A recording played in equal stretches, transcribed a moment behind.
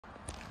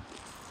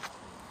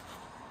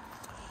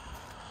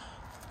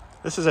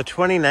This is a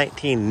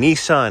 2019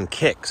 Nissan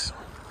Kicks.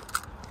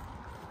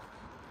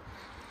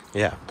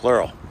 Yeah,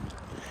 plural.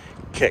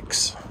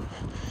 Kicks.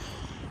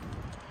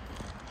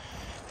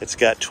 It's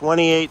got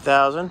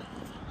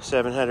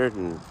 28,700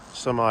 and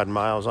some odd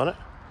miles on it.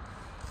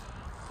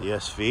 The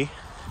SV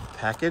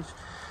package.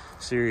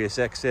 Sirius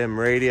XM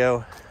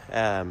radio,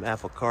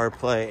 Apple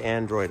CarPlay,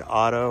 Android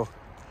Auto.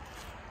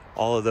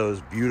 All of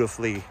those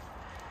beautifully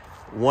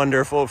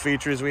wonderful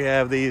features we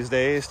have these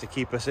days to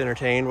keep us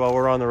entertained while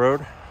we're on the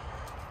road.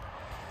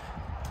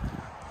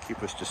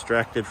 Keep us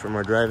distracted from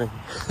our driving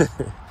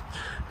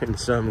in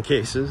some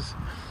cases.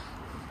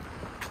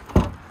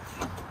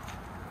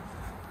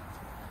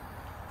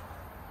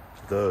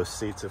 Those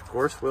seats, of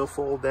course, will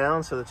fold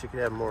down so that you can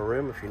have more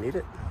room if you need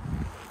it.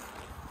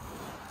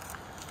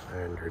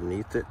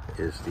 Underneath it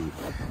is the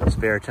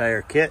spare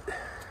tire kit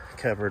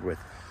covered with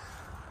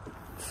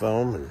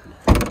foam and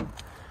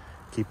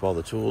keep all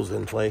the tools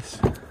in place.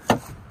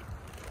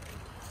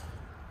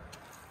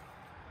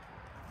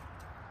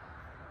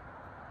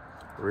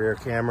 Rear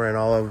camera and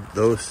all of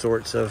those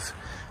sorts of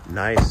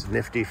nice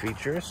nifty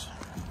features.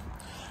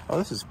 Oh,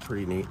 this is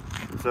pretty neat.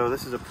 So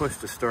this is a push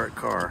to start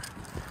car,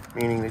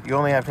 meaning that you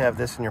only have to have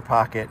this in your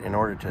pocket in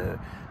order to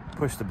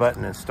push the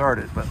button and start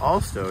it. But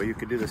also you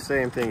could do the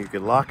same thing. You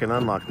could lock and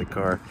unlock the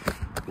car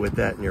with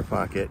that in your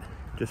pocket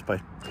just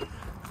by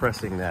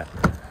pressing that.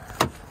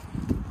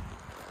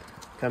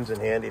 Comes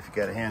in handy if you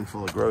got a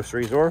handful of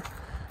groceries, or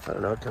I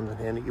don't know, it comes in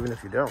handy even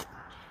if you don't.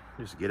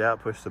 Just get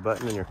out, push the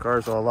button, and your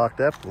car's all locked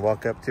up, and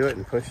walk up to it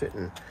and push it,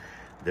 and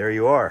there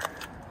you are,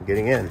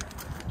 getting in.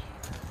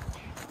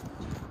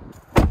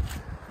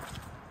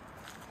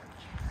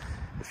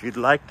 If you'd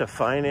like to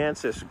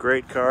finance this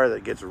great car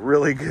that gets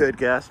really good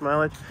gas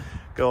mileage,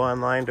 go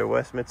online to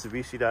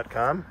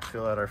westmitsubishi.com,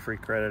 fill out our free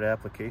credit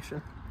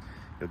application.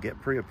 You'll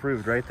get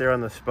pre-approved right there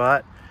on the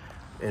spot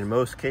in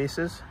most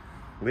cases.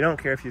 We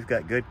don't care if you've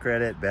got good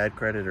credit, bad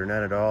credit, or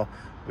none at all.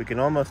 We can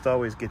almost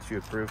always get you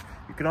approved.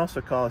 You can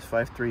also call us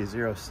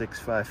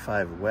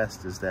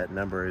 530-655-WEST is that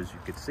number, as you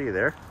can see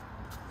there.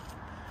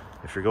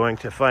 If you're going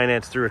to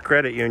finance through a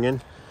credit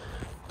union,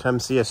 come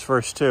see us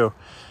first too,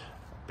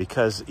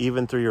 because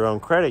even through your own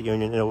credit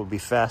union, it will be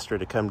faster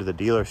to come to the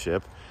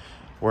dealership.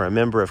 We're a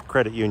member of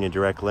Credit Union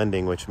Direct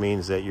Lending, which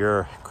means that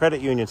your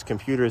credit union's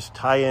computers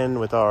tie in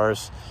with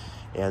ours,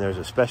 and there's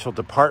a special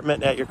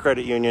department at your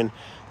credit union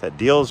that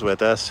deals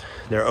with us.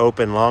 They're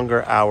open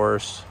longer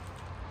hours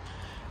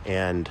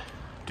and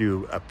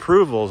do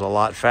approvals a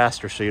lot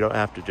faster, so you don't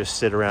have to just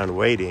sit around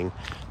waiting.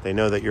 They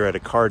know that you're at a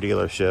car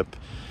dealership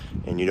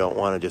and you don't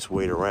want to just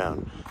wait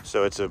around.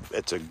 So it's a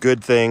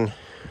good thing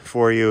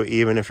for you,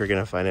 even if you're going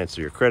to finance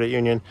through your credit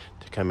union,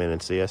 to come in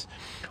and see us.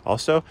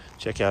 Also,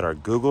 check out our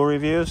Google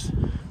reviews.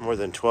 More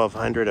than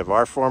 1,200 of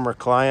our former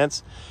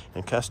clients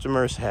and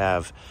customers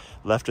have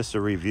left us a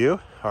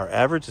review. Our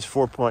average is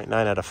 4.9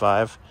 out of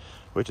 5,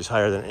 which is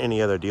higher than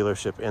any other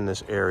dealership in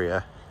this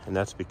area. And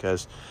that's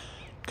because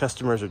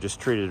customers are just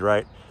treated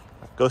right.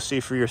 Go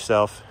see for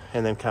yourself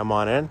and then come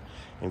on in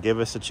and give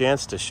us a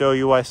chance to show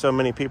you why so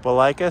many people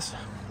like us.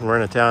 We're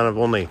in a town of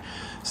only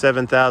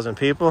 7,000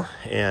 people,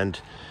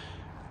 and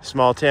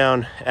small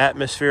town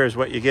atmosphere is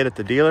what you get at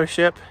the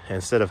dealership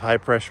instead of high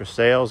pressure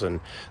sales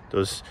and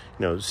those,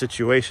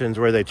 situations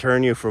where they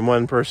turn you from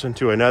one person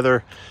to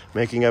another,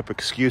 making up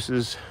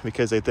excuses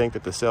because they think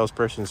that the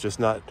salesperson's just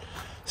not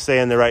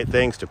saying the right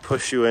things to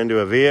push you into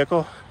a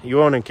vehicle. You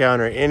won't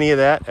encounter any of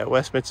that at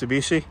West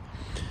Mitsubishi.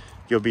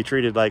 You'll be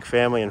treated like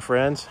family and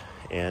friends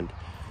and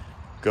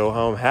go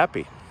home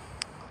happy.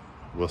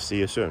 We'll see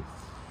you soon.